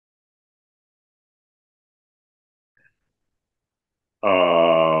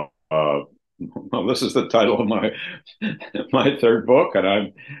Uh, uh, well, this is the title of my my third book,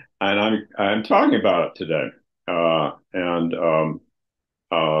 and I'm talking about it today. And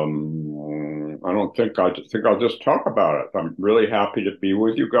I don't think I think I'll just talk about it. I'm really happy to be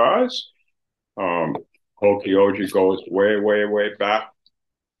with you guys. Um, Okioji goes way, way, way back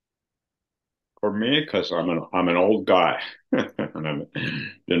for me because I'm an old guy, and I've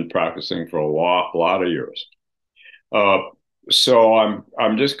been practicing for a lot of years. Uh, so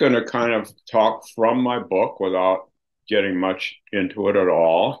I'm just going to kind of talk from my book without getting much into it at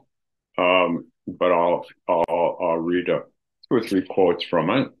all. But I'll read two or three quotes from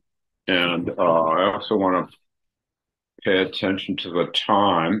it, and I also want to pay attention to the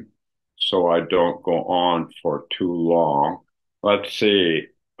time so I don't go on for too long. Let's see.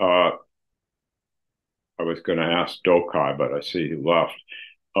 Uh, I was going to ask Dokai, but I see he left.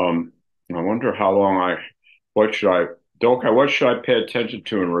 Um, I wonder how long what should I, Dokai, what should I pay attention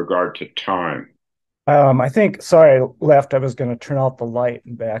to in regard to time? I think, sorry, I left. I was going to turn out the light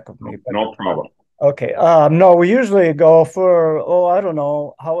in back of me, but No problem. okay. No, we usually go for, oh, I don't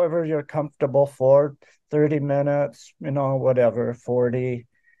know, however you're comfortable for 30 minutes, whatever, 40.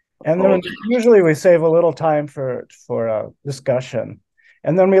 And then Okay, usually we save a little time for a discussion.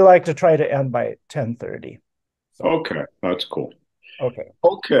 And then we like to try to end by 10:30. So, okay, that's cool. okay.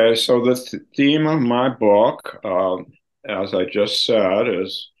 Okay, so the th theme of my book, as I just said,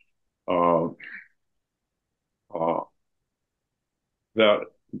 is uh, uh, that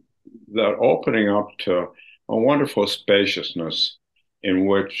that opening up to a wonderful spaciousness in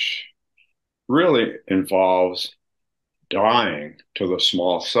which really involves dying to the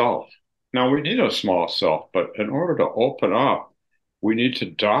small self. Now, we need a small self, but in order to open up, we need to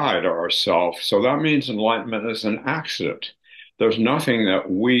die to ourself. So that means enlightenment is an accident. There's nothing that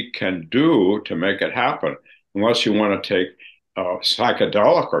we can do to make it happen, unless you want to take a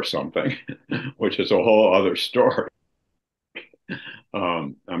psychedelic or something, which is a whole other story.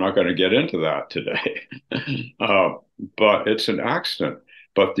 I'm not going to get into that today. uh, but it's an accident.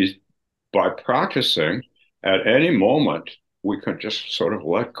 But by practicing at any moment, we can just sort of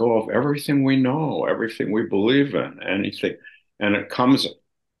let go of everything we know, everything we believe in, anything. And it comes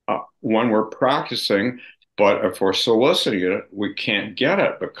when we're practicing, but if we're soliciting it, we can't get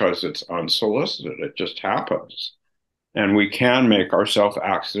it because it's unsolicited. It just happens. And we can make ourselves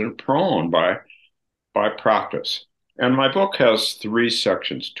accident prone by practice. And my book has three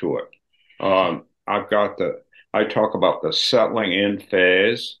sections to it. I've got I talk about the settling in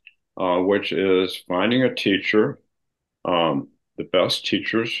phase, which is finding a teacher. The best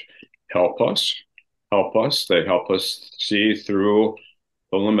teachers help us, help us. They help us see through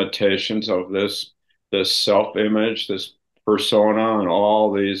the limitations of this self-image, this persona, and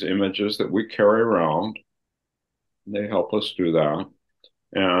all these images that we carry around. They help us do that.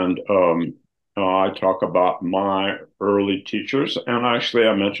 And I talk about my early teachers. And actually,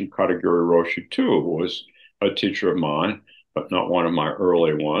 I mentioned Katagiri Roshi too, who was a teacher of mine, but not one of my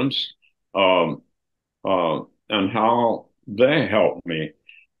early ones. Um, and how they helped me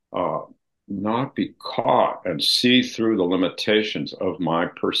uh, not be caught and see through the limitations of my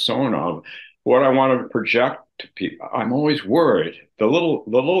persona, of what I want to project to people. I'm always worried. The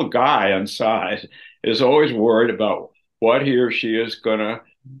little guy inside is always worried about what he or she is going to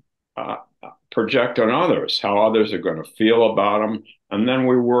uh, project on others, how others are going to feel about them. And then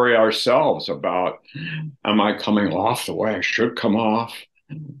we worry ourselves about, am I coming off the way I should come off?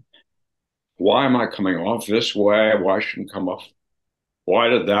 Why am I coming off this way? Why shouldn't come off? Why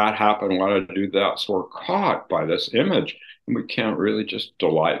did that happen? Why did I do that? So we're caught by this image and we can't really just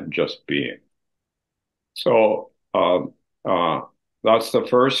delight in just being. So that's the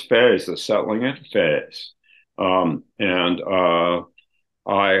first phase, the settling in phase. And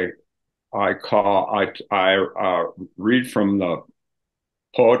I I read from the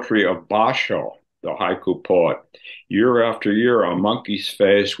poetry of Basho, the haiku poet. Year after year, a monkey's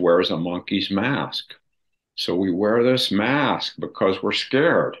face wears a monkey's mask. So we wear this mask because we're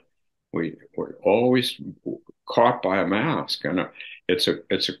scared. We're always caught by a mask, and it's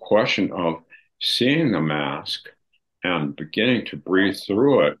a question of seeing the mask and beginning to breathe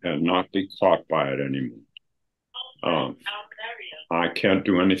through it and not be caught by it anymore. Um, I can't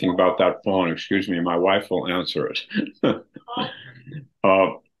do anything about that phone. Excuse me, my wife will answer it. uh,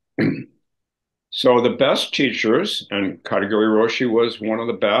 so the best teachers, and Katagiri Roshi was one of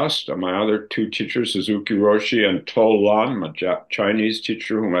the best. My other two teachers, Suzuki Roshi and To Lan, my Chinese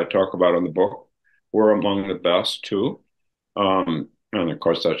teacher, whom I talk about in the book, were among the best too. And of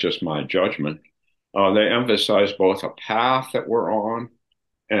course, that's just my judgment. They emphasize both a path that we're on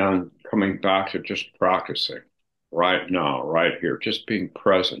and coming back to just practicing. right now, right here, just being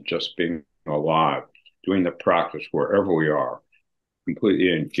present, just being alive, doing the practice wherever we are,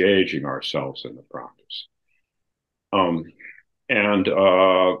 completely engaging ourselves in the practice. Um, and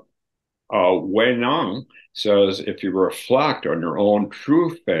Wei Nang says if you reflect on your own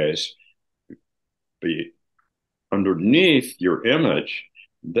true face, be underneath your image,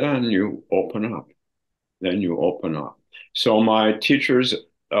 then you open up. Then you open up. So my teachers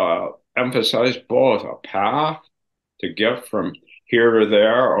emphasize both a path to get from here to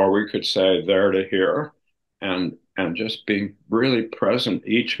there, or we could say there to here, and just being really present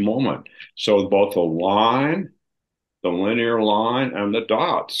each moment. So both the line, the linear line, and the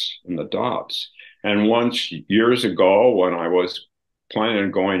dots, and the dots. And once years ago, when I was planning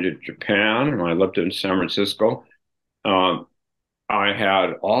on going to Japan, and I lived in San Francisco, um, I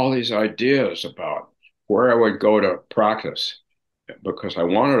had all these ideas about where I would go to practice because I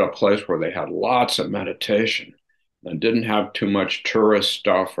wanted a place where they had lots of meditation and didn't have too much tourist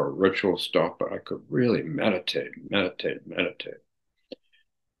stuff or ritual stuff, but I could really meditate, meditate, meditate.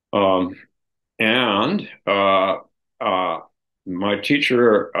 Um, and uh, my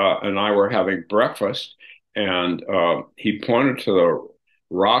teacher and I were having breakfast, and he pointed to the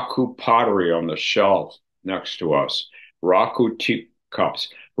raku pottery on the shelf next to us, raku teacups.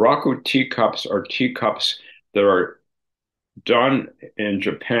 Raku teacups are teacups that are done in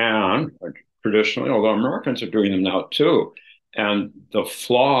Japan traditionally, although Americans are doing them now too. And the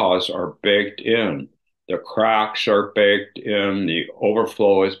flaws are baked in. The cracks are baked in, the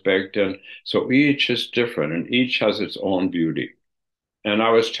overflow is baked in. So each is different and each has its own beauty. And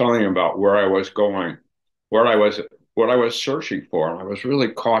I was telling him about where I was going, where I was, what I was searching for. And I was really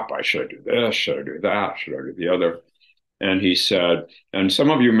caught by should I do this? Should I do that? Should I do the other? And he said, and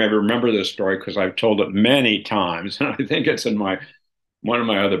some of you may remember this story because I've told it many times. And I think it's in my one of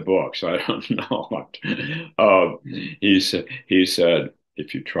my other books. I don't know. He said,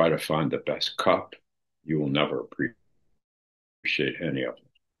 if you try to find the best cup, you will never appreciate any of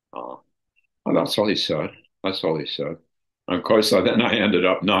it. And that's all he said. That's all he said. And of course, then I ended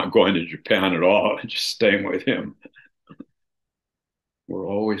up not going to Japan at all and just staying with him. We're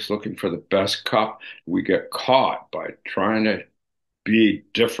always looking for the best cup. We get caught by trying to be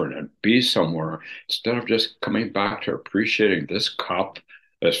different and be somewhere instead of just coming back to appreciating this cup,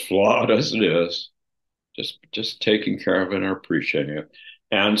 as flawed as it is, just taking care of it and appreciating it.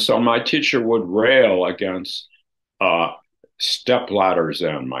 And so my teacher would rail against uh, step ladders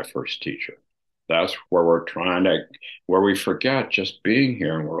in, my first teacher. That's where where we forget just being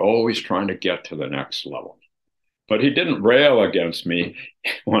here and we're always trying to get to the next level. But he didn't rail against me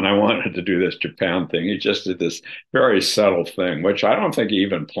when I wanted to do this Japan thing. He just did this very subtle thing, which I don't think he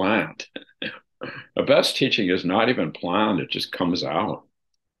even planned. The best teaching is not even planned, it just comes out.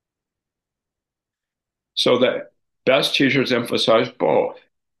 So the best teachers emphasize both,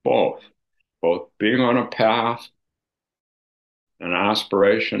 both being on a path, an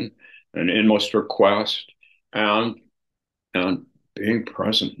aspiration, an inmost request, and and being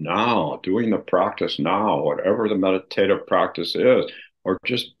present now, doing the practice now, whatever the meditative practice is, or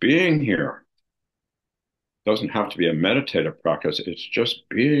just being here. It doesn't have to be a meditative practice, it's just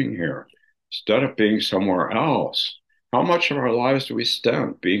being here instead of being somewhere else. How much of our lives do we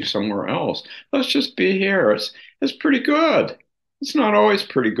spend being somewhere else? Let's just be here. It's pretty good. It's not always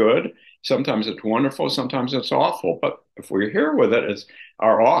pretty good. Sometimes it's wonderful, sometimes it's awful. But if we're here with it,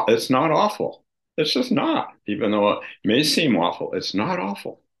 it's not awful. It's just not, even though it may seem awful, it's not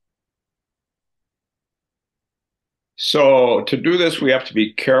awful. So to do this, we have to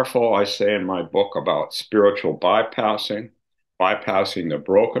be careful, I say in my book, about spiritual bypassing, bypassing the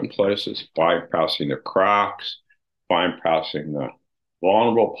broken places, bypassing the cracks, bypassing the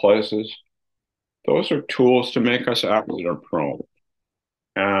vulnerable places. Those are tools to make us accident prone.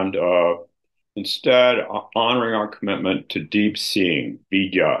 And instead, honoring our commitment to deep seeing,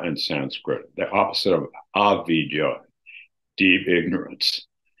 vidya in Sanskrit, the opposite of avidya, deep ignorance.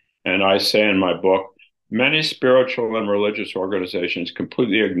 And I say in my book, many spiritual and religious organizations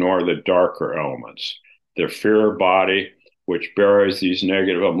completely ignore the darker elements, the fear body, which buries these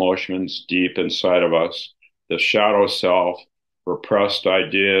negative emotions deep inside of us, the shadow self, repressed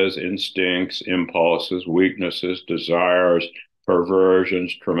ideas, instincts, impulses, weaknesses, desires,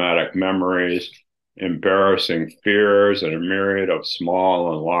 perversions, traumatic memories, embarrassing fears, and a myriad of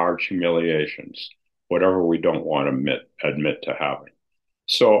small and large humiliations, whatever we don't want to admit to having.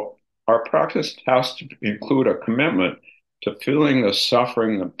 So our practice has to include a commitment to feeling the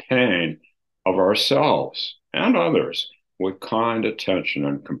suffering and pain of ourselves and others with kind attention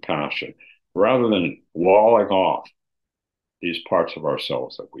and compassion, rather than walling off these parts of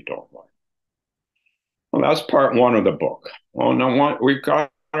ourselves that we don't like. Well, that's part one of the book. Well, now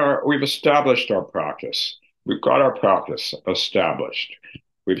we've established our practice. We've got our practice established.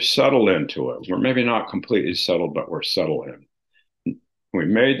 We've settled into it. We're maybe not completely settled, but we're settled in. We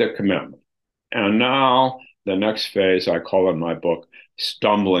made the commitment. And now the next phase, I call in my book,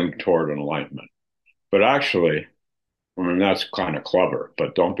 stumbling toward enlightenment. But actually, I mean, that's kind of clever,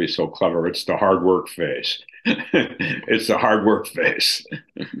 but don't be so clever. It's the hard work phase. It's the hard work phase.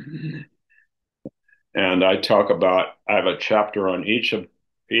 And I have a chapter on each of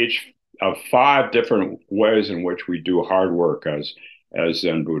five different ways in which we do hard work as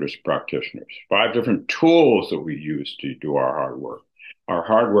Zen Buddhist practitioners. Five different tools that we use to do our hard work. Our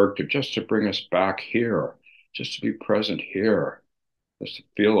hard work to bring us back here, just to be present here, just to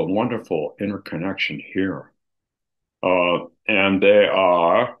feel a wonderful interconnection here. And they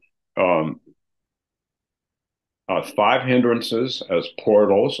are five hindrances as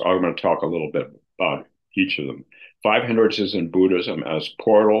portals. I'm going to talk a little bit about each of them. Five hindrances in Buddhism as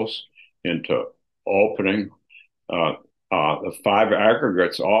portals into opening. The five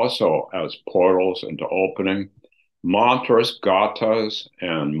aggregates also as portals into opening. Mantras, gathas,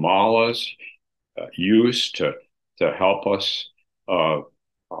 and malas used to help us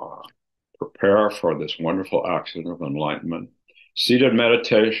prepare for this wonderful accident of enlightenment. Seated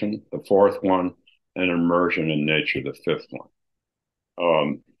meditation, the fourth one, and immersion in nature, the fifth one.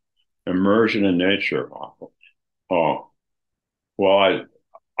 Immersion in nature. Well,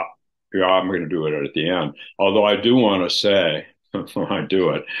 yeah, I'm going to do it at the end. Although I do want to say, when I do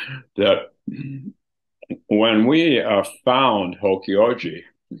it, that when we found Hokyoji,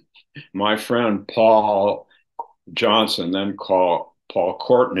 my friend Paul Johnson, then called Paul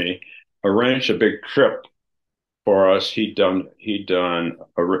Courtney, arranged a big trip for us. He'd done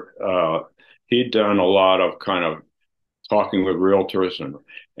a lot of kind of talking with realtors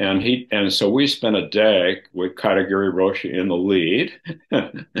and so we spent a day with Katagiri Roshi in the lead,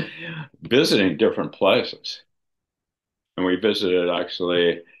 visiting different places. And we visited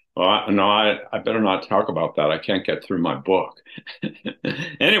actually. Well, no, I better not talk about that. I can't get through my book.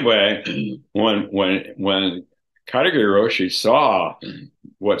 Anyway, when Katagiri Roshi saw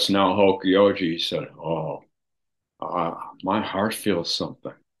what's now Hokyoji, he said, "Oh, my heart feels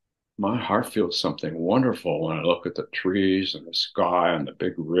something. My heart feels something wonderful when I look at the trees and the sky and the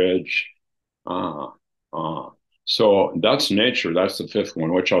big ridge." Ah, So that's nature. That's the fifth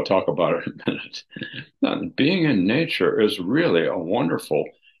one, which I'll talk about in a minute. Being in nature is really a wonderful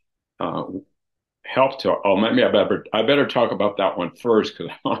uh, help to. Oh, maybe I better talk about that one first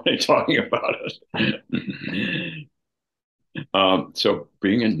because I'm already talking about it. So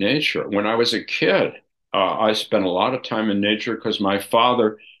being in nature. When I was a kid, I spent a lot of time in nature because my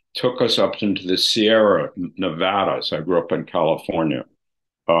father took us up into the Sierra Nevadas. I grew up in California.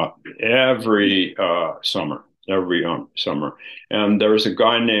 Every summer. And there was a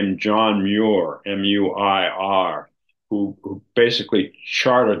guy named John Muir, Muir, who basically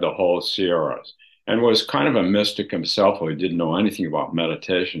charted the whole Sierras and was kind of a mystic himself, who didn't know anything about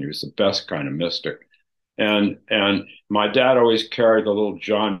meditation. He was the best kind of mystic. And my dad always carried the little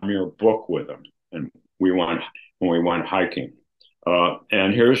John Muir book with him, and when we went hiking.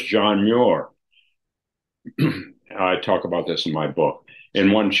 And here's John Muir. I talk about this in my book.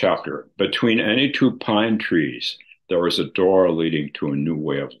 In one chapter, between any two pine trees, there was a door leading to a new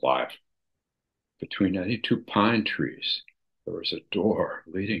way of life. Between any two pine trees, there was a door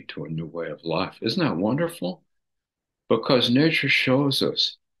leading to a new way of life. Isn't that wonderful? Because nature shows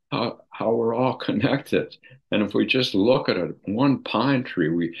us how we're all connected. And if we just look at one pine tree,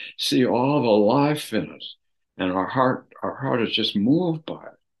 we see all the life in it. And our heart is just moved by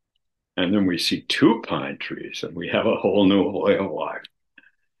it. And then we see two pine trees and we have a whole new way of life.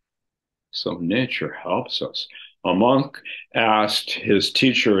 So nature helps us. A monk asked his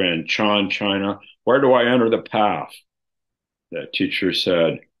teacher in Chan, China, "Where do I enter the path?" The teacher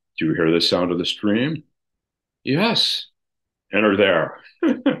said, "Do you hear the sound of the stream?" "Yes." "Enter there."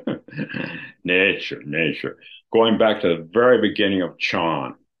 Nature. Going back to the very beginning of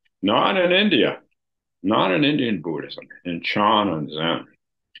Chan, not in India, not in Indian Buddhism, in Chan and Zen.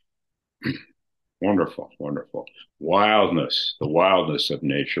 Wonderful. Wildness, the wildness of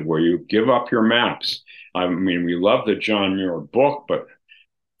nature, where you give up your maps. I mean, we love the John Muir book, but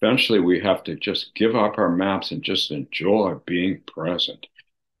eventually we have to just give up our maps and just enjoy being present.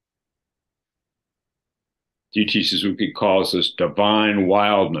 D.T. Suzuki calls this divine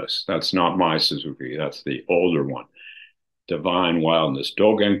wildness. That's not my Suzuki, that's the older one. Divine wildness.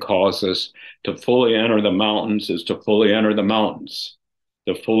 Dogen calls this to fully enter the mountains is to fully enter the mountains.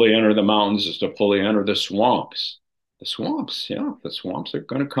 To fully enter the mountains is to fully enter the swamps. The swamps are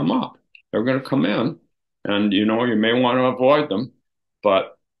going to come up. They're going to come in. and you know you may want to avoid them,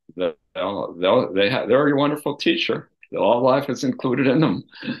 but they're your wonderful teacher. All life is included in them.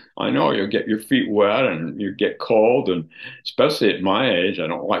 I know you get your feet wet and you get cold, and especially at my age, I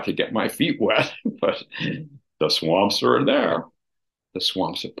don't like to get my feet wet, but the swamps are there. The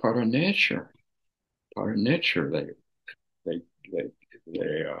swamps are part of nature. Part of nature. They they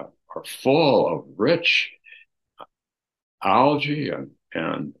they are full of rich algae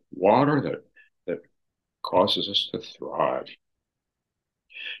and water that causes us to thrive.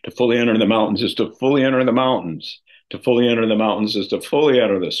 To fully enter the mountains is to fully enter the mountains. To fully enter the mountains is to fully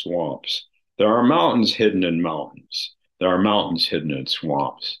enter the swamps. There are mountains hidden in mountains. There are mountains hidden in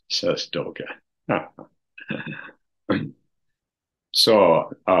swamps, says Doga.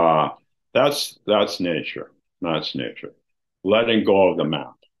 So that's nature. That's nature. Letting go of the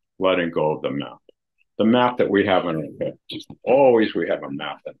map. Letting go of the map. The map that we have in our head. Always we have a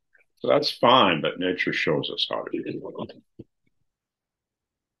map. So that's fine, but nature shows us how to do it.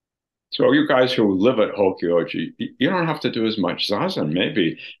 So you guys who live at Hokyoji, you don't have to do as much zazen,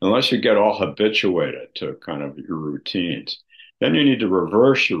 maybe, unless you get all habituated to kind of your routines. Then you need to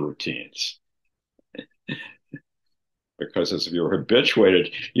reverse your routines because if you're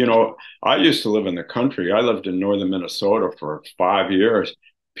habituated, you know, I used to live in the country. I lived in northern Minnesota for 5 years.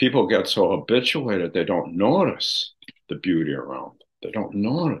 People get so habituated, they don't notice the beauty around. They don't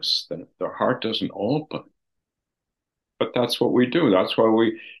notice that their heart doesn't open. But that's what we do. That's why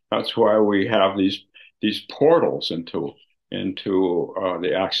we have these portals into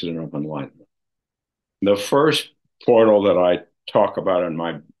the accident of enlightenment. The first portal that I talk about in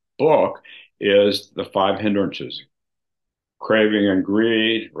my book is the five hindrances: craving and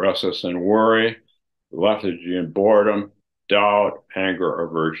greed, restless and worry, lethargy and boredom, doubt, anger,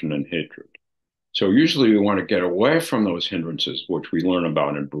 aversion, and hatred. So usually we want to get away from those hindrances, which we learn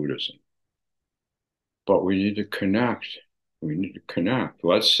about in Buddhism. But we need to connect. We need to connect.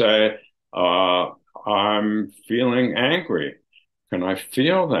 Let's say I'm feeling angry. Can I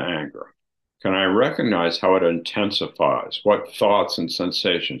feel the anger? Can I recognize how it intensifies? What thoughts and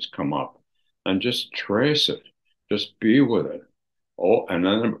sensations come up? And just trace it. Just be with it. Oh, and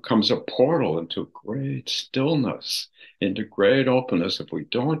then it becomes a portal into great stillness, into great openness if we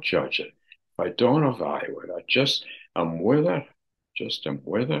don't judge it. If I don't evaluate, I'm with it. Just am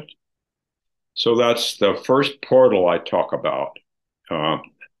with it. So that's the first portal I talk about uh,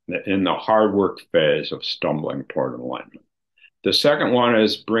 in the hard work phase of stumbling toward enlightenment. The second one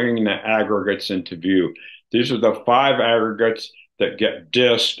is bringing the aggregates into view. These are the five aggregates that get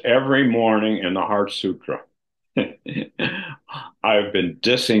dissed every morning in the Heart Sutra. I've been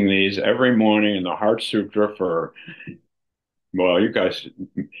dissing these every morning in the Heart Sutra for, well, you guys,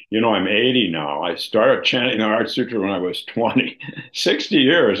 you know, I'm 80 now. I started chanting the Heart Sutra when I was 20. 60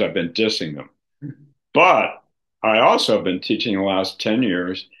 years I've been dissing them. But I also have been teaching the last 10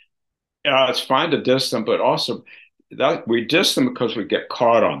 years. It's fine to diss them, but also that we diss them because we get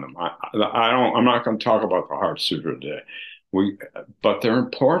caught on them. I'm not going to talk about the Heart Sutra today. But they're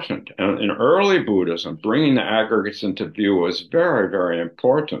important. And in early Buddhism, bringing the aggregates into view was very, very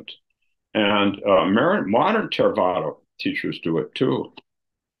important. And modern Theravada teachers do it too.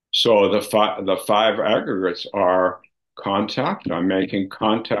 So the five aggregates are contact. I'm making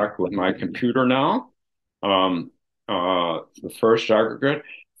contact with my computer now. The first aggregate,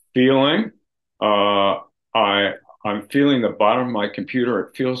 feeling. I'm feeling the bottom of my computer.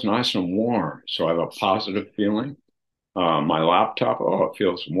 It feels nice and warm, so I have a positive feeling. My laptop, oh, it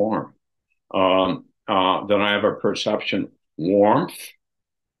feels warm. Then I have a perception, warmth,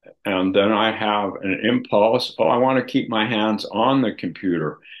 and then I have an impulse. Oh, I want to keep my hands on the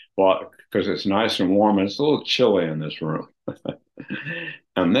computer, well, because it's nice and warm, and it's a little chilly in this room.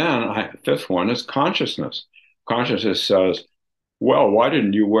 And then fifth one is consciousness. Consciousness says, well, why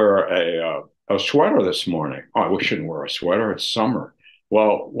didn't you wear a sweater this morning? Oh, we shouldn't wear a sweater. It's summer.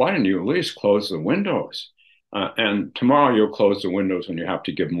 Well, why didn't you at least close the windows? And tomorrow you'll close the windows when you have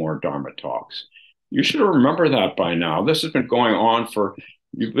to give more Dharma talks. You should remember that by now. This has been going on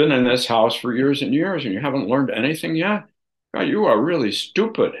you've been in this house for years and years and you haven't learned anything yet? God, you are really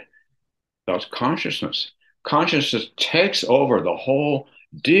stupid. That's consciousness. Consciousness takes over the whole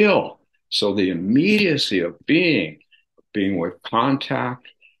deal. So the immediacy of being with contact,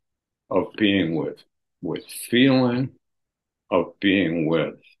 of being with feeling, of being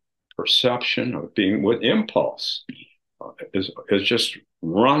with perception, of being with impulse, is just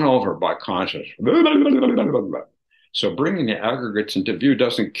run over by consciousness. So bringing the aggregates into view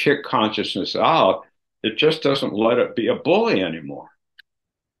doesn't kick consciousness out. It just doesn't let it be a bully anymore.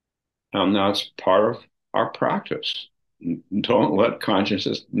 And that's part of our practice. Don't let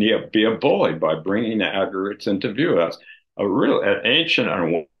consciousness be a bully by bringing the aggregates into view. That's an ancient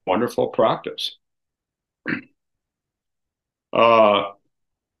and wonderful practice. Uh,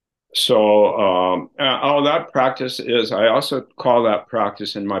 that practice is, I also call that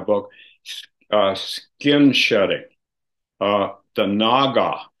practice in my book, skin shedding. The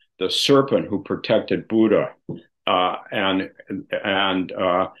Naga, the serpent who protected Buddha, and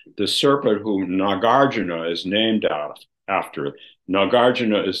the serpent who Nagarjuna is named after.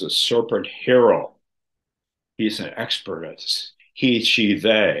 Nagarjuna is a serpent hero. He's an expert at he, she,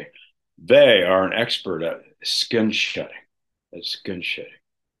 they. They are an expert at skin shedding,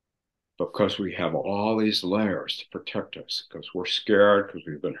 because we have all these layers to protect us, because we're scared, because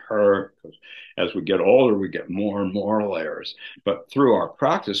we've been hurt, because as we get older, we get more and more layers. But through our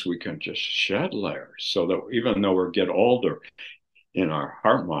practice, we can just shed layers so that even though we get older, in our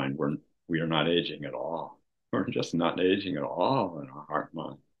heart mind, we are not aging at all. We're just not aging at all in our heart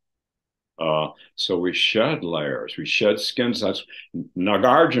mind. So we shed layers, we shed skins. That's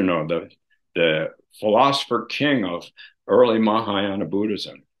Nagarjuna, the philosopher king of early Mahayana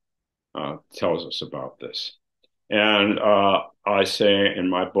Buddhism, tells us about this. And I say in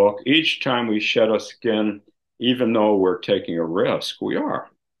my book, each time we shed a skin, even though we're taking a risk, we are,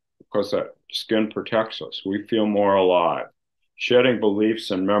 because that skin protects us. We feel more alive, shedding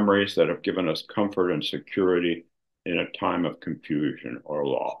beliefs and memories that have given us comfort and security in a time of confusion or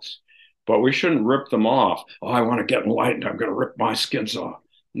loss. But we shouldn't rip them off. Oh, I want to get enlightened. I'm going to rip my skins off.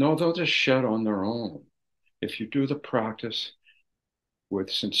 No, they'll just shed on their own. If you do the practice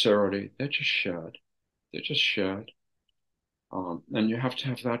with sincerity, they just shed. They just shed. And you have to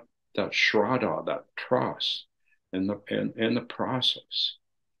have that shraddha, that trust in the process.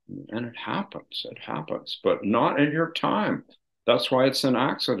 And it happens, but not in your time. That's why it's an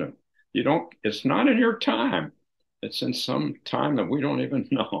accident. It's not in your time. It's in some time that we don't even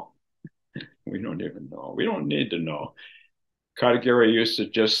know. We don't even know. We don't need to know. Katagiri used to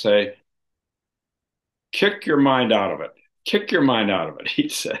just say, kick your mind out of it. Kick your mind out of it,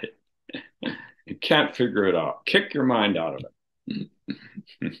 he'd say. You can't figure it out. Kick your mind out of it.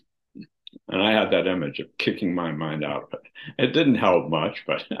 And I had that image of kicking my mind out of it. It didn't help much,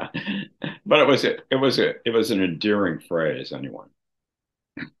 but it was an endearing phrase anyway.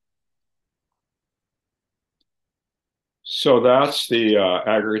 So that's the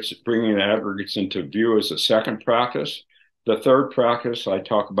aggregates, bringing the aggregates into view as the second practice. The third practice I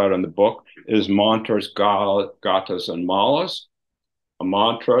talk about in the book is mantras, gathas, and malas. A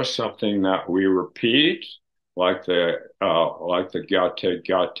mantra, something that we repeat, like the Gyate,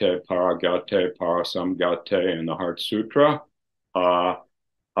 Gyate, Paragyate, Parasamgyate in the Heart Sutra. A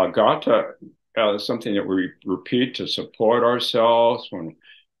gatha is something that we repeat to support ourselves. When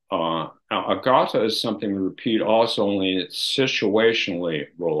a gatha is something we repeat also, only it's situationally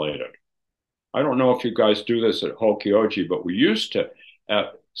related. I don't know if you guys do this at Hokyoji, but we used to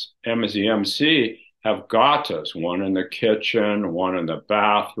at MZMC have gathas, one in the kitchen, one in the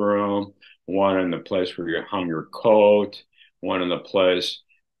bathroom, one in the place where you hung your coat, one in the place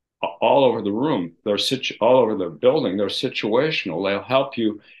all over the room. They're all over the building. They're situational. They'll help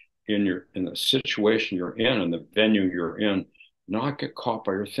you in the situation you're in and the venue you're in, not get caught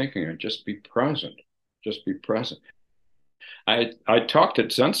by your thinking and just be present. Just be present. I talked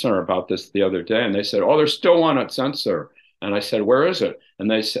at Zen Center about this the other day, and they said, "Oh, there's still one at Zen Center." And I said, "Where is it?" And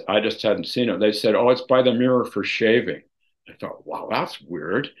they said, "I just hadn't seen it." They said, "Oh, it's by the mirror for shaving." I thought, wow, that's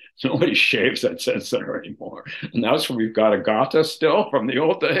weird. Nobody shaves at Zen Center anymore. And that's where we've got a gatha still from the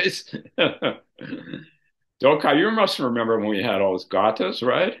old days. Dokai, you must remember when we had all those gathas,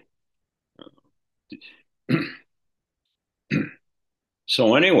 right?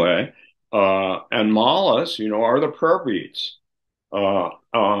 So anyway, and malas, are the prayer beads,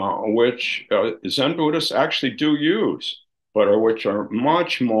 which Zen Buddhists actually do use, but which are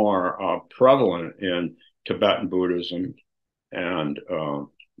much more prevalent in Tibetan Buddhism and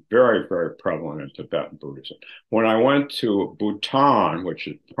very, very prevalent in Tibetan Buddhism. When I went to Bhutan, which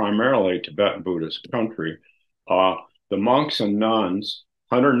is primarily a Tibetan Buddhist country, the monks and nuns,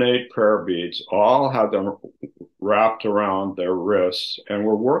 108 prayer beads, all had them wrapped around their wrists and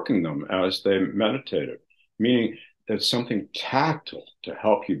were working them as they meditated, meaning there's something tactile to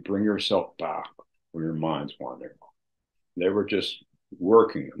help you bring yourself back when your mind's wandering. They were just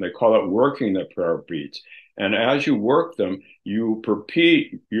working. They call it working the prayer beads. And as you work them, you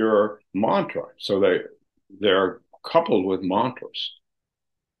repeat your mantra. So they're coupled with mantras.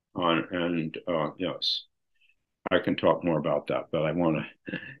 Yes, I can talk more about that, but I want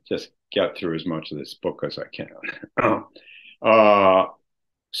to just get through as much of this book as I can. uh,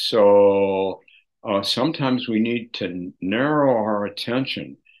 so sometimes we need to narrow our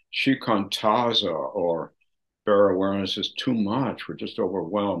attention. Shikantaza or bare awareness is too much. We're just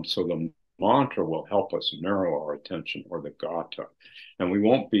overwhelmed. So the mantra will help us narrow our attention, or the gata. And we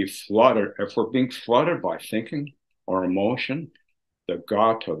won't be flooded. If we're being flooded by thinking or emotion, the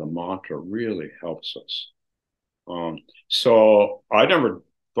gata, the mantra, really helps us. Um, so I never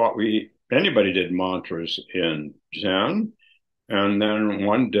thought anybody did mantras in Zen. And then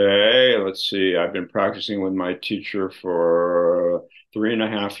one day, let's see, I've been practicing with my teacher for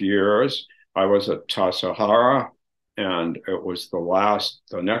 3.5 years. I was at Tassajara, and it was the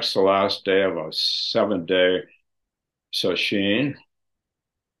next to last day of a 7-day sesshin,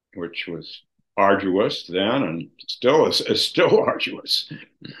 which was arduous then, and is still arduous.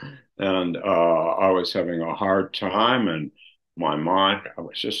 And I was having a hard time, and my mind, I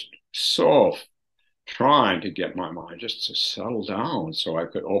was just so trying to get my mind just to settle down so I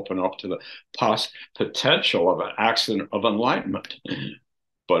could open up to the potential of an accident of enlightenment.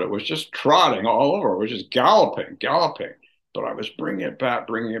 But it was just trotting all over. It was just galloping, galloping. But I was bringing it back,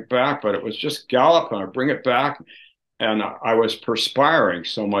 but it was just galloping. I bring it back. And I was perspiring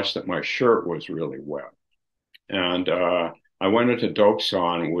so much that my shirt was really wet. And I went into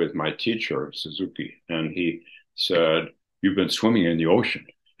Doksan with my teacher, Suzuki, and he said, "You've been swimming in the ocean.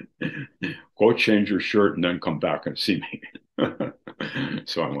 Go change your shirt and then come back and see me."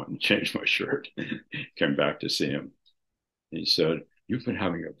 So I went and changed my shirt, came back to see him. He said, "You've been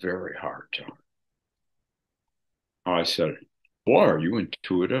having a very hard time." I said, "Boy, are you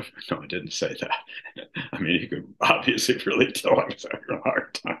intuitive?" No, I didn't say that. I mean, you could obviously really tell I was having a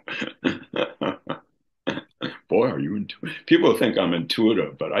hard time. Boy, are you intuitive? People think I'm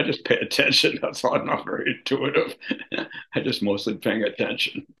intuitive, but I just pay attention. That's all. I'm not very intuitive. I just mostly paying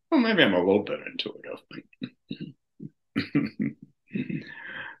attention. Well, maybe I'm a little bit intuitive.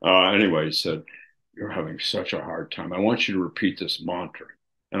 Anyway, he said, "You're having such a hard time. I want you to repeat this mantra."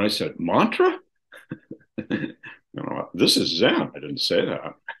 And I said, "Mantra?" This is Zen. I didn't say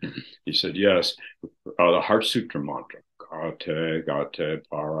that. He said, "Yes, the Heart Sutra mantra. Gate,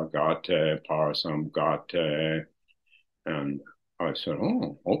 gate, parasam, gate." And I said,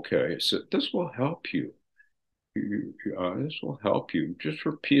 "Oh, okay." He said, "This will help you. This will help you. Just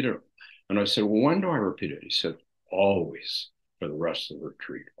repeat it." And I said, "Well, when do I repeat it?" He said, "Always, for the rest of the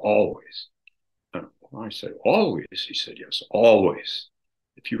retreat. Always." And I said, "Always?" He said, "Yes, always.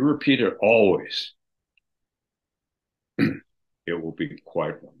 If you repeat it always, it will be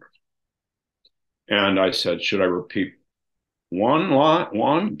quite wonderful." And I said, "Should I repeat one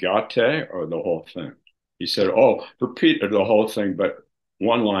gate, or the whole thing?" He said, "Oh, repeat the whole thing, but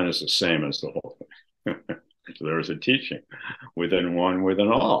one line is the same as the whole thing." So there was a teaching within one, within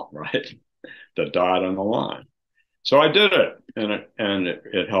all, right? The dot and the line. So I did it, and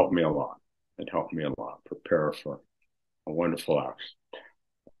it helped me a lot. It helped me a lot prepare for a wonderful action.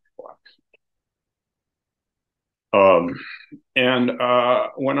 Um, and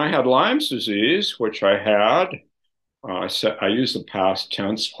when I had Lyme's disease, which I had, I use the past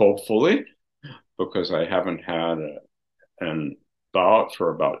tense, hopefully, because I haven't had an bout for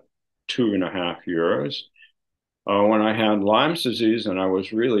about 2.5 years. When I had Lyme's disease and I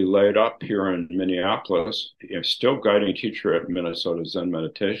was really laid up here in Minneapolis, I'm still guiding teacher at Minnesota Zen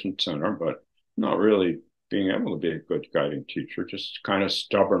Meditation Center, but not really being able to be a good guiding teacher, just kind of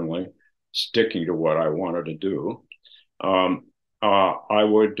stubbornly sticking to what I wanted to do. I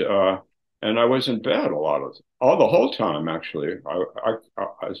would, and I was in bed the whole time, actually.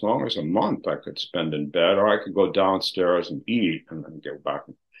 As long as a month, I could spend in bed, or I could go downstairs and eat and then go back.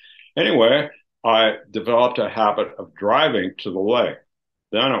 Anyway, I developed a habit of driving to the lake.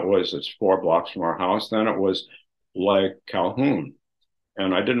 Then it's 4 blocks from our house. Then it was Lake Calhoun.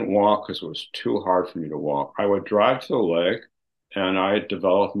 And I didn't walk because it was too hard for me to walk. I would drive to the lake, and I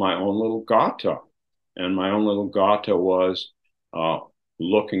developed my own little gata. And my own little gata was uh,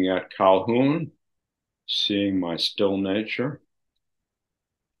 looking at Calhoun, seeing my still nature,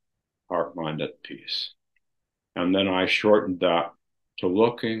 heart, mind at peace. And then I shortened that to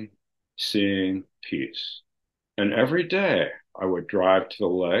looking, seeing, peace. And every day I would drive to the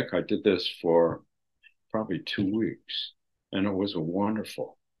lake. I did this for probably 2 weeks. And it was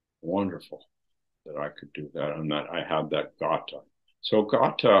wonderful, wonderful that I could do that and that I had that gata. So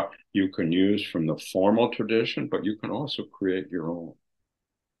gata you can use from the formal tradition, but you can also create your own.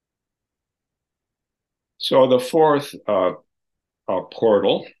 So the fourth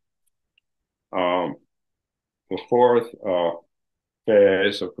portal, um, the fourth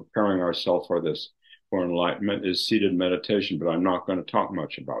phase of preparing ourselves for enlightenment is seated meditation, but I'm not going to talk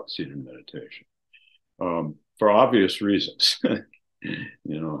much about seated meditation for obvious reasons.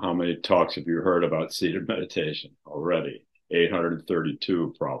 You know, how many talks have you heard about seated meditation already?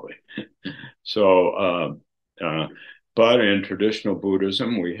 832 probably. So, but in traditional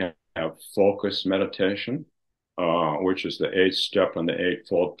Buddhism, we have focused meditation, which is the eighth step on the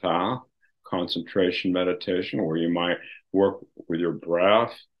Eightfold Path, concentration meditation, where you might work with your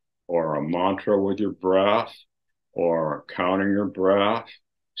breath or a mantra with your breath or counting your breath,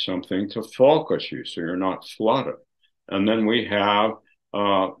 something to focus you so you're not flooded. And then we have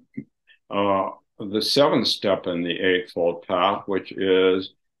uh, the seventh step in the Eightfold Path, which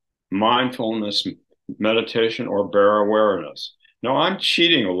is mindfulness meditation or bare awareness. Now I'm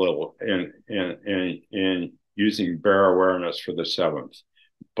cheating a little in using bare awareness for the seventh,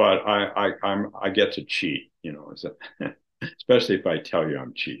 but I get to cheat, you know, especially if I tell you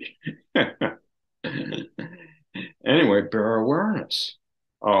I'm cheating. Anyway, bare awareness,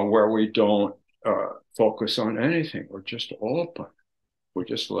 where we don't focus on anything. We're just open. We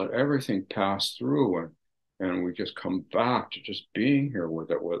just let everything pass through and we just come back to just being here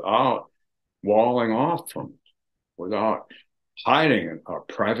with it without walling off from it, without hiding a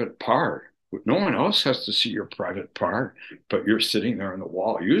private part. No one else has to see your private part, but you're sitting there on the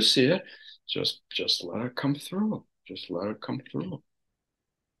wall. You see it. Just let it come through. Just let it come through.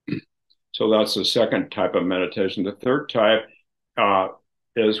 So that's the second type of meditation. The third type uh,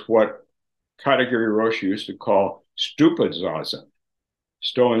 is what Katagiri Roshi used to call stupid zazen.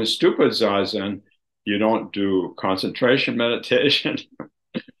 So in stupid zazen, you don't do concentration meditation,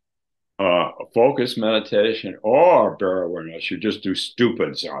 focus meditation, or bare awareness. You just do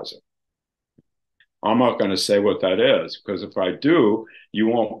stupid zazen. I'm not going to say what that is because if I do, you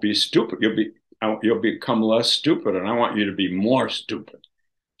won't be stupid. You'll become less stupid, and I want you to be more stupid.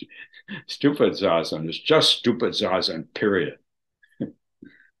 Stupid zazen is just stupid zazen. Period.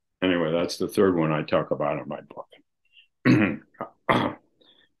 Anyway, that's the third one I talk about in my book.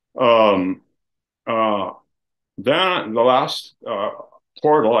 um, uh, then the last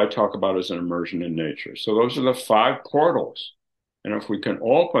portal I talk about is an immersion in nature. So those are the five portals. And if we can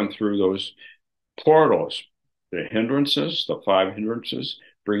open through those portals, the hindrances, the five hindrances,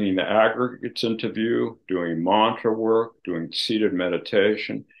 bringing the aggregates into view, doing mantra work, doing seated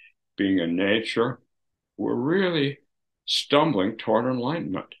meditation, being in nature, we're really stumbling toward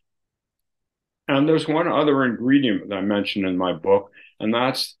enlightenment. And there's one other ingredient that I mentioned in my book, and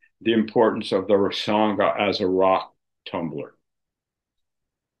that's the importance of the Sangha as a rock tumbler.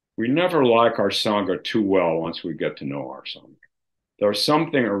 We never like our Sangha too well once we get to know our Sangha. There's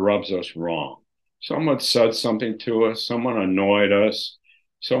something that rubs us wrong. Someone said something to us, someone annoyed us,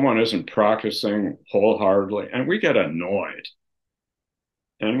 someone isn't practicing wholeheartedly, and we get annoyed.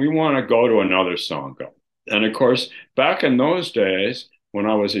 And we want to go to another Sangha. And of course, back in those days, when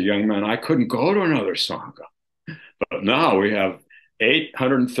I was a young man, I couldn't go to another Sangha. But now we have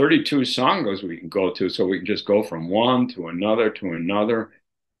 832 Sanghas we can go to, so we can just go from one to another to another.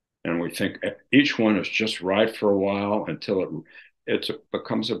 And we think each one is just right for a while until it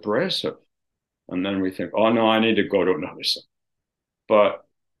becomes abrasive. And then we think, oh no, I need to go to another Sangha. But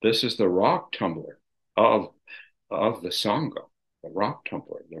this is the rock tumbler of the Sangha, the rock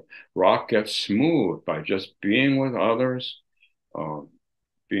tumbler. The rock gets smooth by just being with others,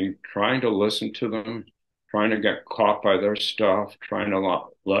 trying to listen to them, trying to get caught by their stuff, trying to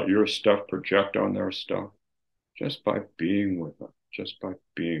let your stuff project on their stuff, just by being with them, just by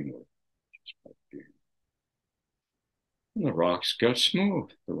being with them, just by being. And the rocks get smooth.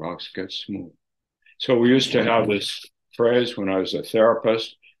 The rocks get smooth. So we used to have this phrase when I was a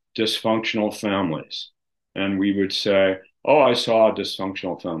therapist, dysfunctional families. And we would say, oh, I saw a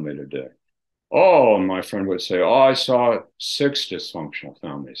dysfunctional family today. Oh, and my friend would say, oh, I saw 6 dysfunctional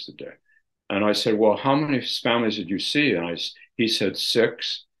families today. And I said, well, how many families did you see? And he said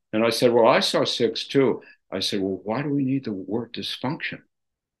 6. And I said, well, I saw 6 too. I said, well, why do we need the word dysfunction?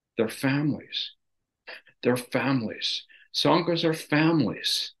 They're families. They're families. Sanghas are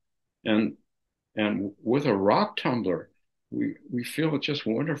families. And with a rock tumbler, we feel just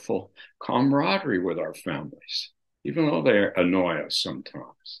wonderful camaraderie with our families, even though they annoy us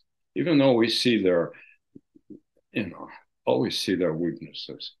sometimes, even though we see always see their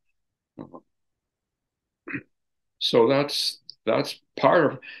weaknesses. So that's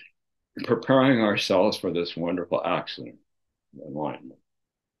part of preparing ourselves for this wonderful accident, enlightenment.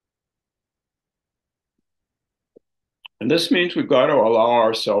 And this means we've got to allow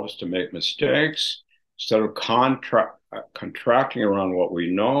ourselves to make mistakes. Instead of contracting around what we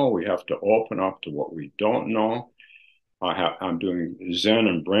know, we have to open up to what we don't know. I'm doing Zen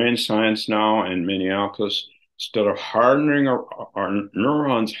and brain science now in Minneapolis. Instead of hardening, our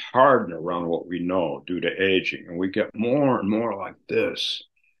neurons harden around what we know due to aging, and we get more and more like this.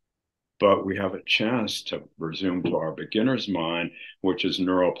 But we have a chance to resume to our beginner's mind, which is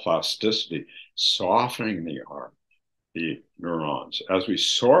neuroplasticity, softening the neurons. As we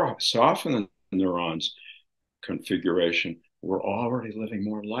soften the neurons configuration, we're already living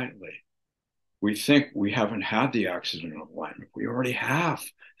more lightly. We think we haven't had the accident of enlightenment. We already have.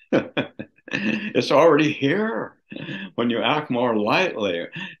 It's already here. When you act more lightly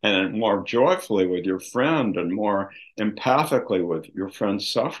and more joyfully with your friend and more empathically with your friend's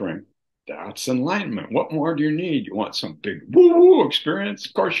suffering, that's enlightenment. What more do you need? You want some big woo-woo experience?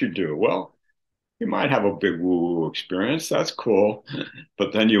 Of course you do. Well, you might have a big woo-woo experience. That's cool.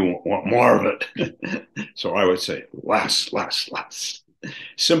 But then you want more of it. So I would say less, less, less.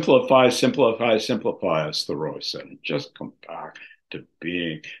 Simplify, simplify, simplify, as Thoreau said. And just come back to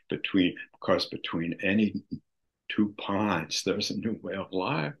being because between any two pines, there's a new way of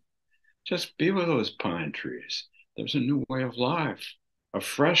life. Just be with those pine trees. There's a new way of life, a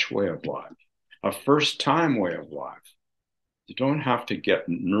fresh way of life, a first time way of life. You don't have to get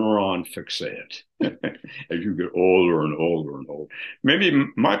neuron fixated as you get older and older and older. Maybe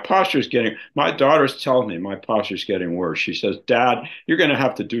my daughter's telling me my posture's getting worse. She says, Dad, you're going to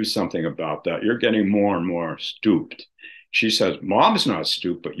have to do something about that. You're getting more and more stooped. She says, Mom's not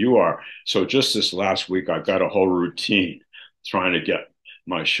stooped, but you are. So just this last week, I got a whole routine trying to get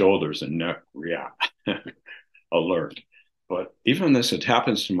my shoulders and neck alert. But even this, it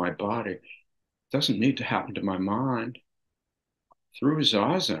happens to my body. It doesn't need to happen to my mind. Through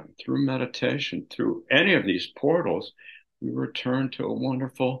Zazen, through meditation, through any of these portals, we return to a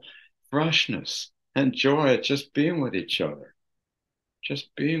wonderful freshness and joy at just being with each other,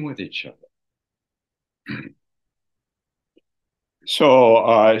 just being with each other. So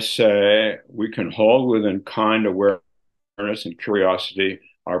I say we can hold within kind awareness and curiosity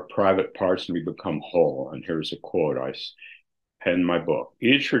our private parts and we become whole. And here's a quote I in my book.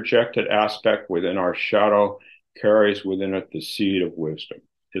 Each rejected aspect within our shadow carries within it the seed of wisdom.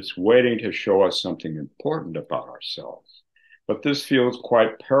 It's waiting to show us something important about ourselves. But this feels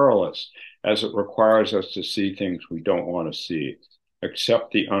quite perilous as it requires us to see things we don't want to see,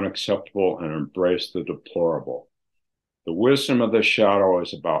 accept the unacceptable and embrace the deplorable. The wisdom of the shadow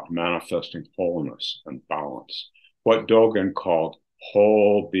is about manifesting wholeness and balance, what Dogen called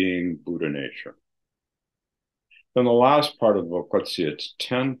whole being Buddha nature. Then the last part of the book, let's see, it's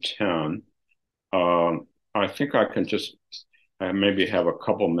 10:10. I think I can just maybe have a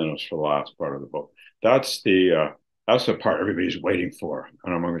couple minutes for the last part of the book. That's the part everybody's waiting for,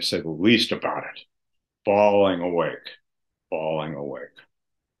 and I'm going to say the least about it. Falling awake, falling awake.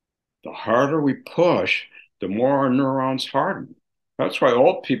 The harder we push, the more our neurons harden. That's why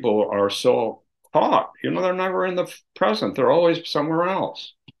old people are so caught. You know, they're never in the present. They're always somewhere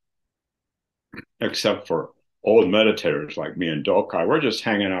else, except for old meditators like me and Dokai. We're just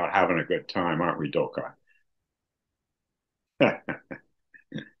hanging out, having a good time, aren't we, Dokai?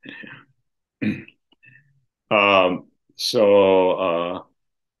 um,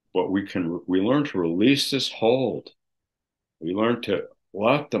 but we learn to release this hold. We learn to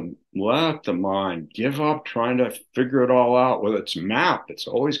let the mind give up trying to figure it all out with its map. It's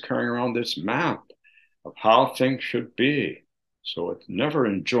always carrying around this map of how things should be. So it's never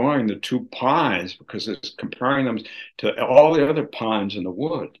enjoying the two pines because it's comparing them to all the other pines in the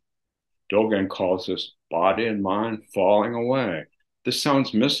wood. Dogen calls this body and mind falling away. This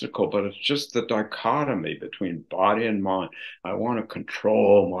sounds mystical, but it's just the dichotomy between body and mind. I want to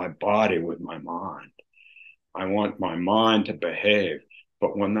control my body with my mind. I want my mind to behave.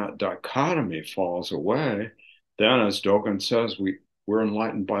 But when that dichotomy falls away, then, as Dogen says, we're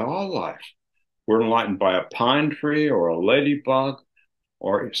enlightened by all life. We're enlightened by a pine tree or a ladybug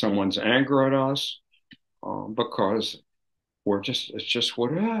or someone's anger at us because it's just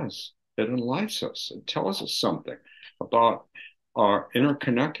what it is. It enlightens us. It tells us something about our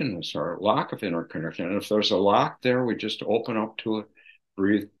interconnectedness, our lack of interconnection. And if there's a lack there, we just open up to it,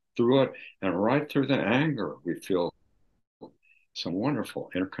 breathe through it, and right through the anger, we feel some wonderful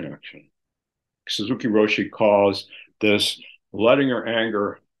interconnection. Suzuki Roshi calls this letting your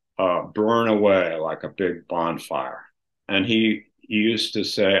anger burn away like a big bonfire. And he used to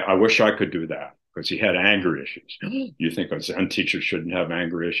say, I wish I could do that because he had anger issues. You think a Zen teacher shouldn't have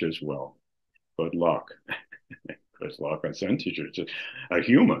anger issues? Well, good luck. Good luck. A Zen teacher is just a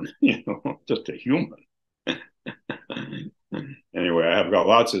human, just a human. Anyway, I've got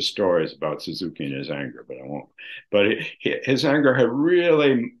lots of stories about Suzuki and his anger, but I won't. But his anger had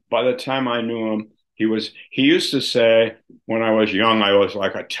really, by the time I knew him, he used to say, when I was young, I was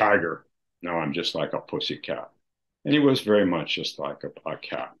like a tiger. Now I'm just like a pussy cat. And he was very much just like a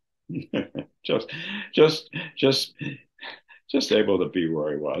cat. just, just, just, just able to be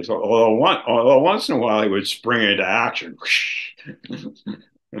where he was. Although once in a while he would spring into action.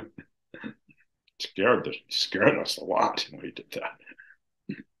 Scared us a lot when he did that.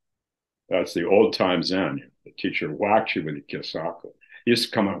 That's the old time Zen. The teacher whacked you with a kisaku. He used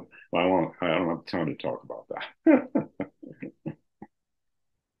to come up. Well, I don't have time to talk about that.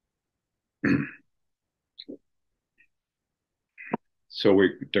 So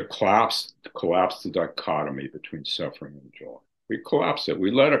we collapse the dichotomy between suffering and joy. We collapse it.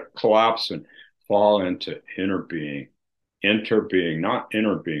 We let it collapse and fall into interbeing, not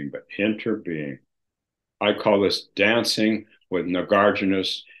inner being, but interbeing. I call this dancing with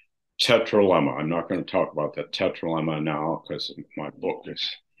Nagarjuna's tetralemma. I'm not going to talk about the tetralemma now because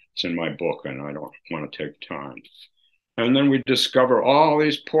it's in my book and I don't want to take time. And then we discover all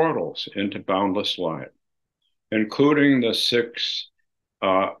these portals into boundless light, including the six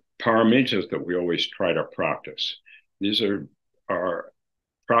paramitas that we always try to practice. These are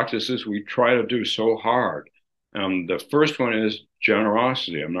practices we try to do so hard. The first one is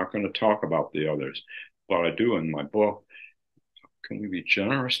generosity. I'm not going to talk about the others, but I do in my book. Can we be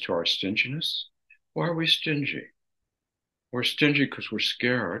generous to our stinginess? Why are we stingy? We're stingy because we're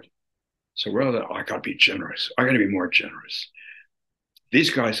scared. So rather than, oh, I got to be generous, I got to be more generous.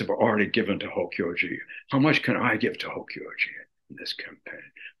 These guys have already given to Hokyoji. How much can I give to Hokyoji in this campaign?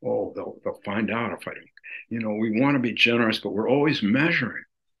 Oh, they'll find out if I don't. We want to be generous, but we're always measuring.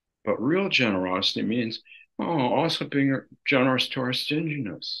 But real generosity means, also being generous to our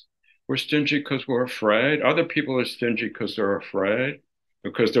stinginess. We're stingy because we're afraid. Other people are stingy because they're afraid,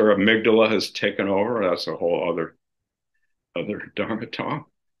 because their amygdala has taken over. That's a whole other Dharma talk.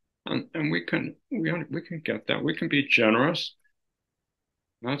 And we can get that. We can be generous.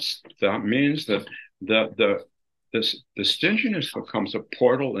 That means that the stinginess becomes a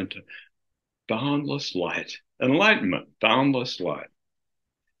portal into boundless light, enlightenment, boundless light.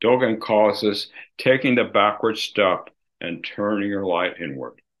 Dogen calls this taking the backward step and turning your light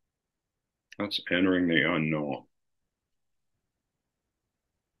inward. That's entering the unknown.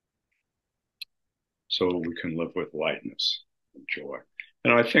 So we can live with lightness and joy.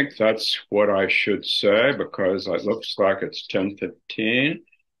 And I think that's what I should say because it looks like it's 10:15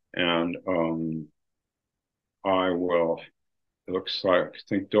 and it looks like, I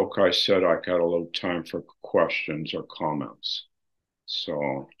think Dokai said I got a little time for questions or comments.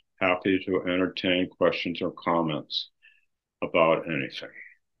 So happy to entertain questions or comments about anything.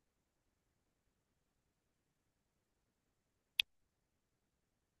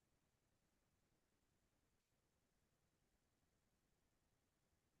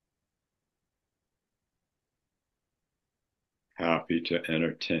 Happy to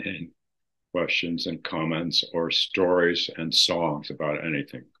entertain questions and comments or stories and songs about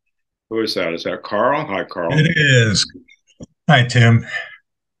anything. Who is that? Is that Carl? Hi, Carl. It is. Hi, Tim.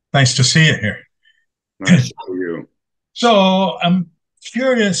 Nice to see you here. Nice to see you. So I'm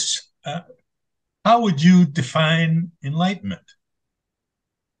curious, how would you define enlightenment?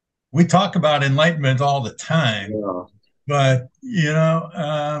 We talk about enlightenment all the time, Yeah. but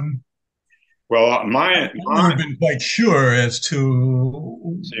Well, I've never been quite sure as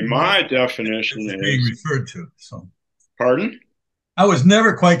to my what definition was being is referred to. So, pardon? I was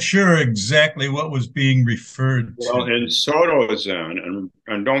never quite sure exactly what was being referred Well, to. in Soto Zen,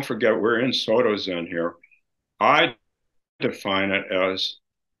 and don't forget we're in Soto Zen here. I define it as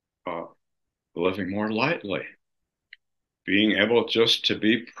living more lightly, being able just to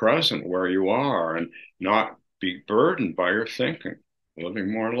be present where you are and not be burdened by your thinking, living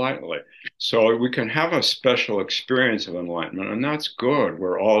more lightly. So we can have a special experience of enlightenment, and that's good,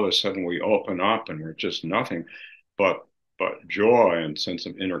 where all of a sudden we open up and we're just nothing but joy and sense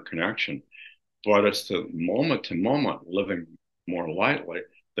of interconnection. But it's the moment to moment living more lightly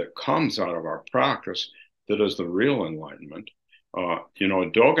that comes out of our practice that is the real enlightenment.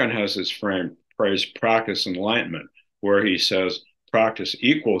 Dogen has this phrase, practice enlightenment, where he says practice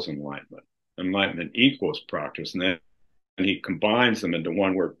equals enlightenment, enlightenment equals practice, and then he combines them into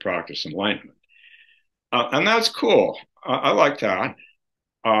one word, practice enlightenment. And that's cool. I like that.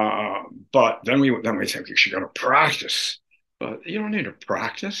 But then we think you should go to practice. But you don't need to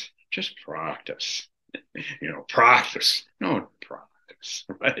practice, just practice. Practice. No, practice,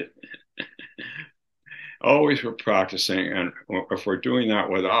 right? Always we're practicing. And if we're doing that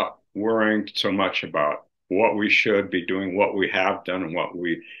without worrying so much about what we should be doing, what we have done, and what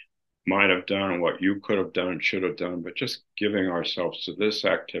we might have done, and what you could have done and should have done, but just giving ourselves to this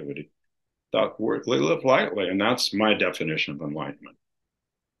activity, that we live lightly. And that's my definition of enlightenment.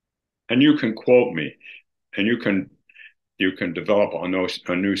 and you can quote me, and you can develop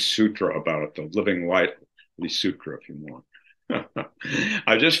a new sutra about it, the Living Lightly Sutra, if you want.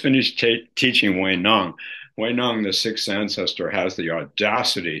 I just finished teaching Wei Nong. Wei Nong, the sixth ancestor, has the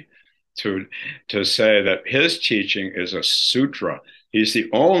audacity to say that his teaching is a sutra. He's the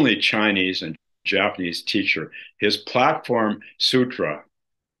only Chinese and Japanese teacher. His platform sutra,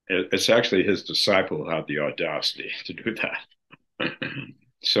 it's actually his disciple who had the audacity to do that.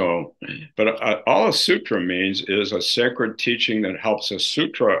 So, but all a sutra means is a sacred teaching that helps us.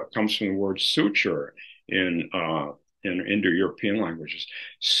 Sutra comes from the word suture in Indo-European languages,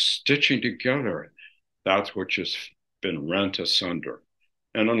 stitching together that which has been rent asunder.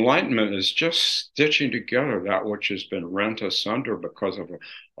 And enlightenment is just stitching together that which has been rent asunder because of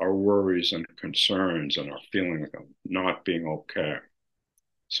our worries and concerns and our feeling of not being okay.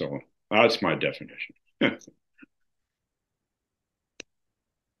 So that's my definition.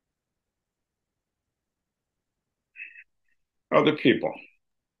 Other people.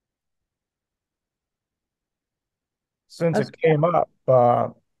 Since it came up,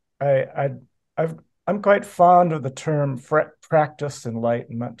 I'm quite fond of the term practice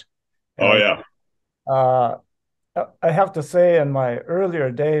enlightenment. Oh, And yeah. I have to say, in my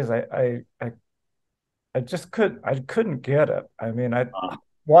earlier days, I just couldn't get it. I mean,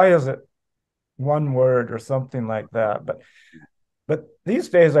 why is it one word or something like that? But these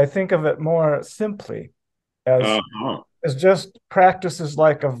days, I think of it more simply as Uh-huh. as just practice is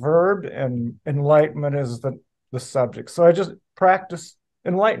like a verb, and enlightenment is the subject. So I just practice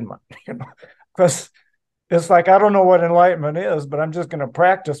enlightenment, because it's like I don't know what enlightenment is, but I'm just going to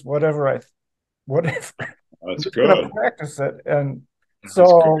practice whatever. I'm That's just going to good. practice it. And That's good.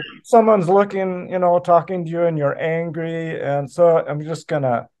 so someone's looking, talking to you and you're angry. And so I'm just going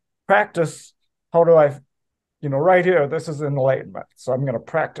to practice. How do I, right here, this is enlightenment. So I'm going to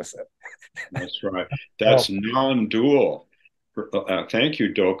practice it. That's right. So, That's non-dual. Thank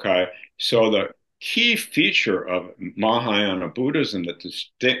you, Dokai. So the key feature of Mahayana Buddhism that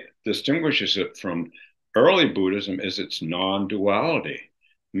distinguishes it from early Buddhism is its non-duality,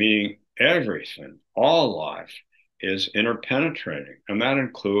 meaning everything, all life, is interpenetrating. And that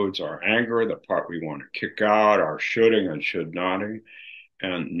includes our anger, the part we want to kick out, our shoulding and should notting.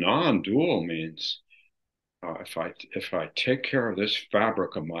 And non-dual means if I take care of this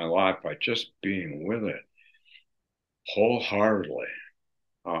fabric of my life by just being with it wholeheartedly,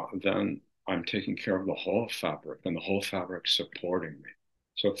 then I'm taking care of the whole fabric and the whole fabric supporting me.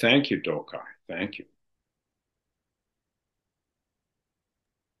 So thank you, Dokai. Thank you.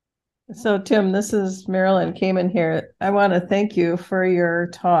 So, Tim, this is Marilyn Kamen here. I want to thank you for your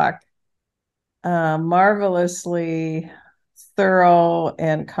talk. Marvelously thorough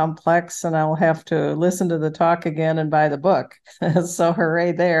and complex, and I'll have to listen to the talk again and buy the book. So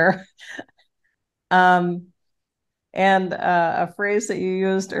hooray there. And a phrase that you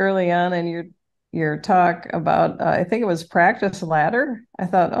used early on in your talk about, I think it was practice ladder. I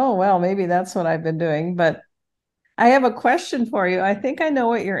thought, oh, well, maybe that's what I've been doing. But I have a question for you. I think I know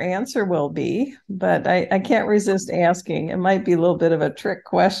what your answer will be, but I can't resist asking. It might be a little bit of a trick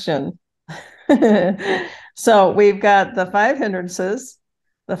question. So we've got the 5 hindrances,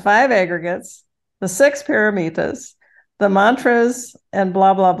 the 5 aggregates, the 6 paramitas, the mantras, and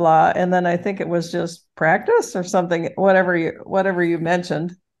blah, blah, blah. And then I think it was just practice or something, whatever you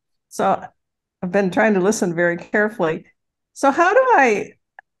mentioned. So I've been trying to listen very carefully. So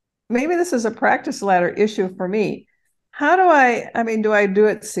maybe this is a practice ladder issue for me. How do do I do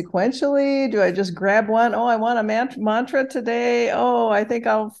it sequentially? Do I just grab one? Oh, I want a mantra today. Oh, I think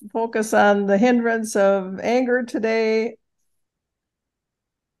I'll focus on the hindrance of anger today.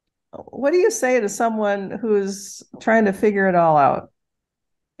 What do you say to someone who's trying to figure it all out?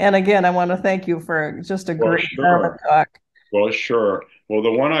 And again, I want to thank you for just a great talk. Well, sure. Well,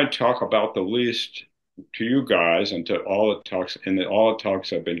 the one I talk about the least to you guys and to all the talks all the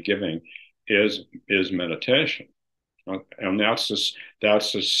talks I've been giving is meditation. And that's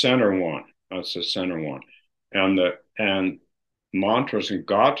the center one. That's the center one. And mantras and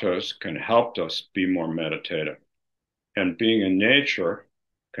gathas can help us be more meditative. And being in nature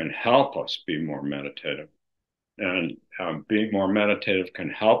can help us be more meditative. And being more meditative can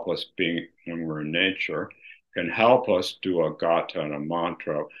help us when we're in nature, can help us do a gatha and a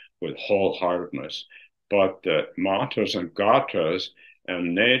mantra with wholeheartedness. But the mantras and gathas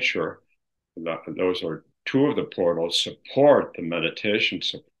and nature, those are two of the portals, support the meditation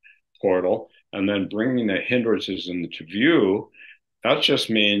portal, and then bringing the hindrances into view. That just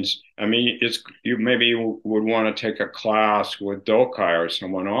means, you maybe would want to take a class with Dokai or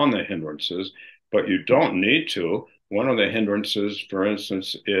someone on the hindrances, but you don't need to. one of the hindrances, for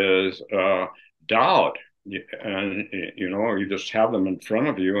instance, is doubt. And, you know, you just have them in front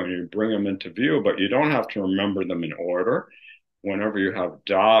of you and you bring them into view, but you don't have to remember them in order. Whenever you have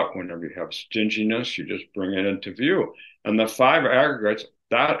doubt, whenever you have stinginess, you just bring it into view. And the five aggregates,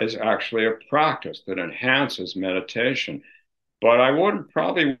 that is actually a practice that enhances meditation. But I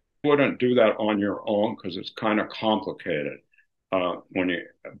probably wouldn't do that on your own because it's kind of complicated. But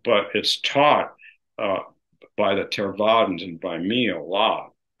it's taught by the Theravadins and by me a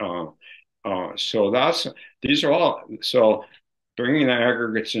lot. So these are all, so bringing the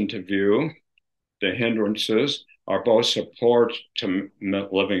aggregates into view, the hindrances are both supports to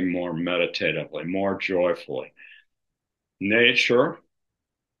living more meditatively, more joyfully. Nature,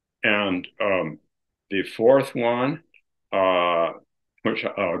 and the fourth one, which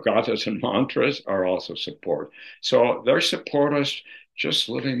gathas and mantras are also support. So they support us just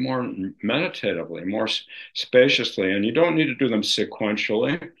living more meditatively, more spaciously. And you don't need to do them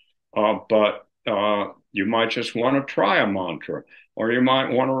sequentially, but you might just want to try a mantra, or you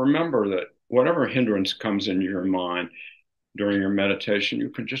might want to remember that whatever hindrance comes into your mind during your meditation, you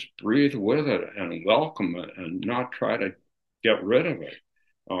can just breathe with it and welcome it and not try to get rid of it.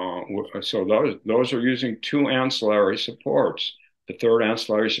 So those are using two ancillary supports. The third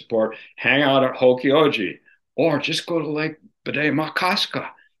ancillary support, hang out at Hokioji, or just go to Lake Bide Makaska,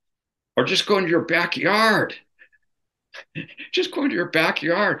 or just go into your backyard. Just go into your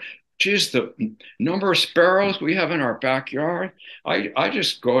backyard. Geez, the number of sparrows we have in our backyard. I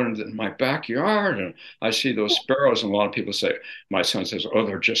just go into my backyard and I see those sparrows, and a lot of people say, my son says, oh,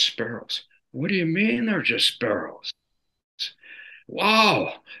 they're just sparrows. What do you mean they're just sparrows?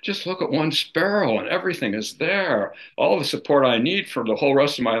 Wow, just look at one sparrow and everything is there. All the support I need for the whole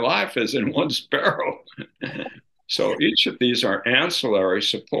rest of my life is in one sparrow. So each of these are ancillary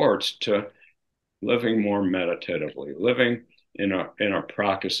supports to living more meditatively, living in a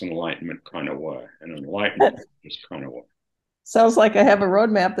practice enlightenment kind of way, an enlightenment kind of way. Sounds like I have a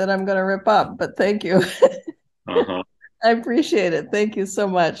roadmap that I'm going to rip up, but thank you. Uh-huh. I appreciate it. Thank you so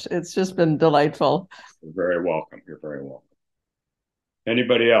much. It's just been delightful. You're very welcome. You're very welcome.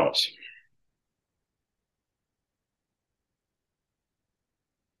 Anybody else?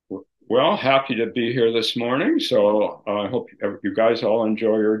 Well, happy to be here this morning. So I hope you guys all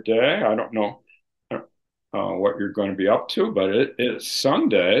enjoy your day. I don't know what you're going to be up to, but it's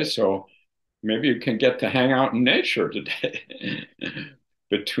Sunday, so maybe you can get to hang out in nature today.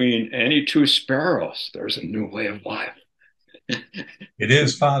 Between any two sparrows, there's a new way of life. It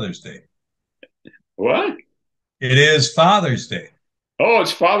is Father's Day. What? It is Father's Day. Oh,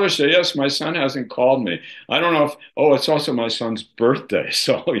 it's Father's Day. Yes, my son hasn't called me. I don't know it's also my son's birthday.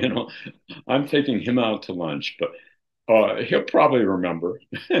 So, you know, I'm taking him out to lunch, but he'll probably remember.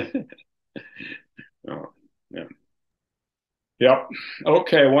 Oh, yeah. Yep.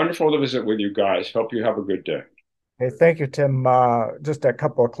 Okay. Wonderful to visit with you guys. Hope you have a good day. Hey, thank you, Tim. Just a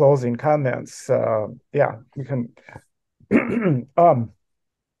couple of closing comments. Yeah, you can.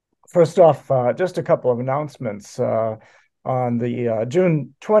 First off, just a couple of announcements. On the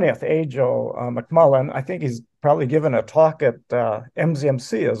June 20th, Ajo McMullen, I think he's probably given a talk at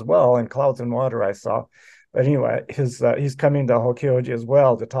MZMC as well in Clouds and Water, I saw. But anyway, he's coming to Hokioji as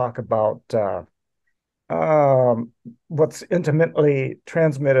well to talk about what's intimately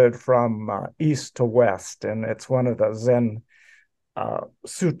transmitted from east to west. And it's one of the Zen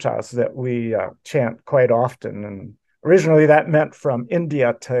sutras that we chant quite often. And originally that meant from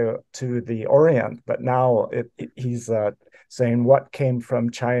India to the Orient, but now he's saying what came from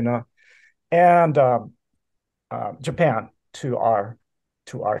China and Japan to our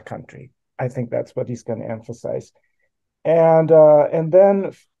country. I think that's what he's going to emphasize. And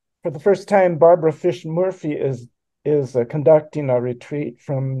then for the first time, Barbara Fish Murphy is conducting a retreat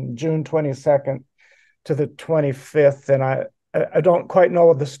from June 22nd to the 25th. And I don't quite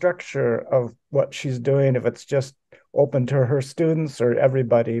know the structure of what she's doing, if it's just open to her students or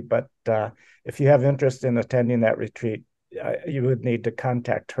everybody. But if you have interest in attending that retreat, you would need to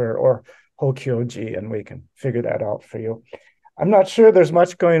contact her or Hokioji, and we can figure that out for you. I'm not sure there's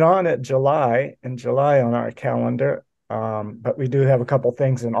much going on in July on our calendar, but we do have a couple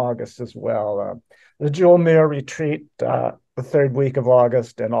things in August as well. The Jewel Mere retreat, the third week of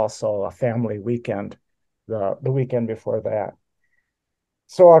August, and also a family weekend, the weekend before that.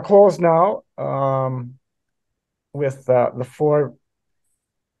 So I'll close now with the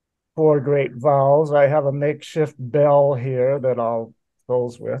four great vows. I have a makeshift bell here that I'll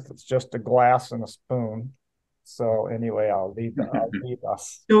close with. It's just a glass and a spoon. So anyway, I'll leave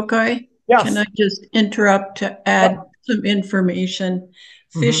us. Yokai, yes. Can I just interrupt to add some information?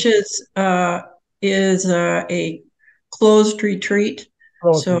 Fishes is a closed retreat.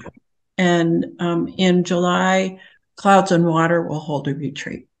 Closed So, retreat. and in July, Clouds and Water will hold a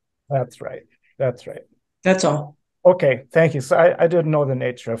retreat. That's right. That's right. That's all. Okay, thank you. So I didn't know the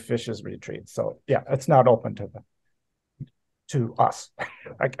nature of Fish's retreat. So yeah, it's not open to us,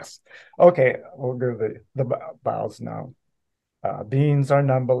 I guess. Okay, we'll do the vows now. Beings are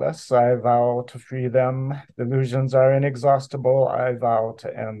numberless. I vow to free them. Delusions are inexhaustible. I vow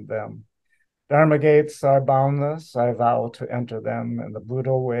to end them. Dharma gates are boundless. I vow to enter them, and the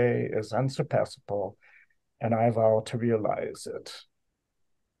Buddha way is unsurpassable, and I vow to realize it.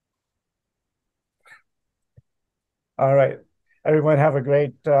 All right. Everyone have a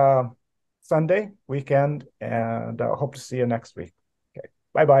great Sunday, weekend, and hope to see you next week. Okay.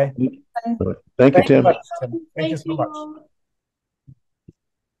 Bye-bye. Thank you, Tim. Thank you so much.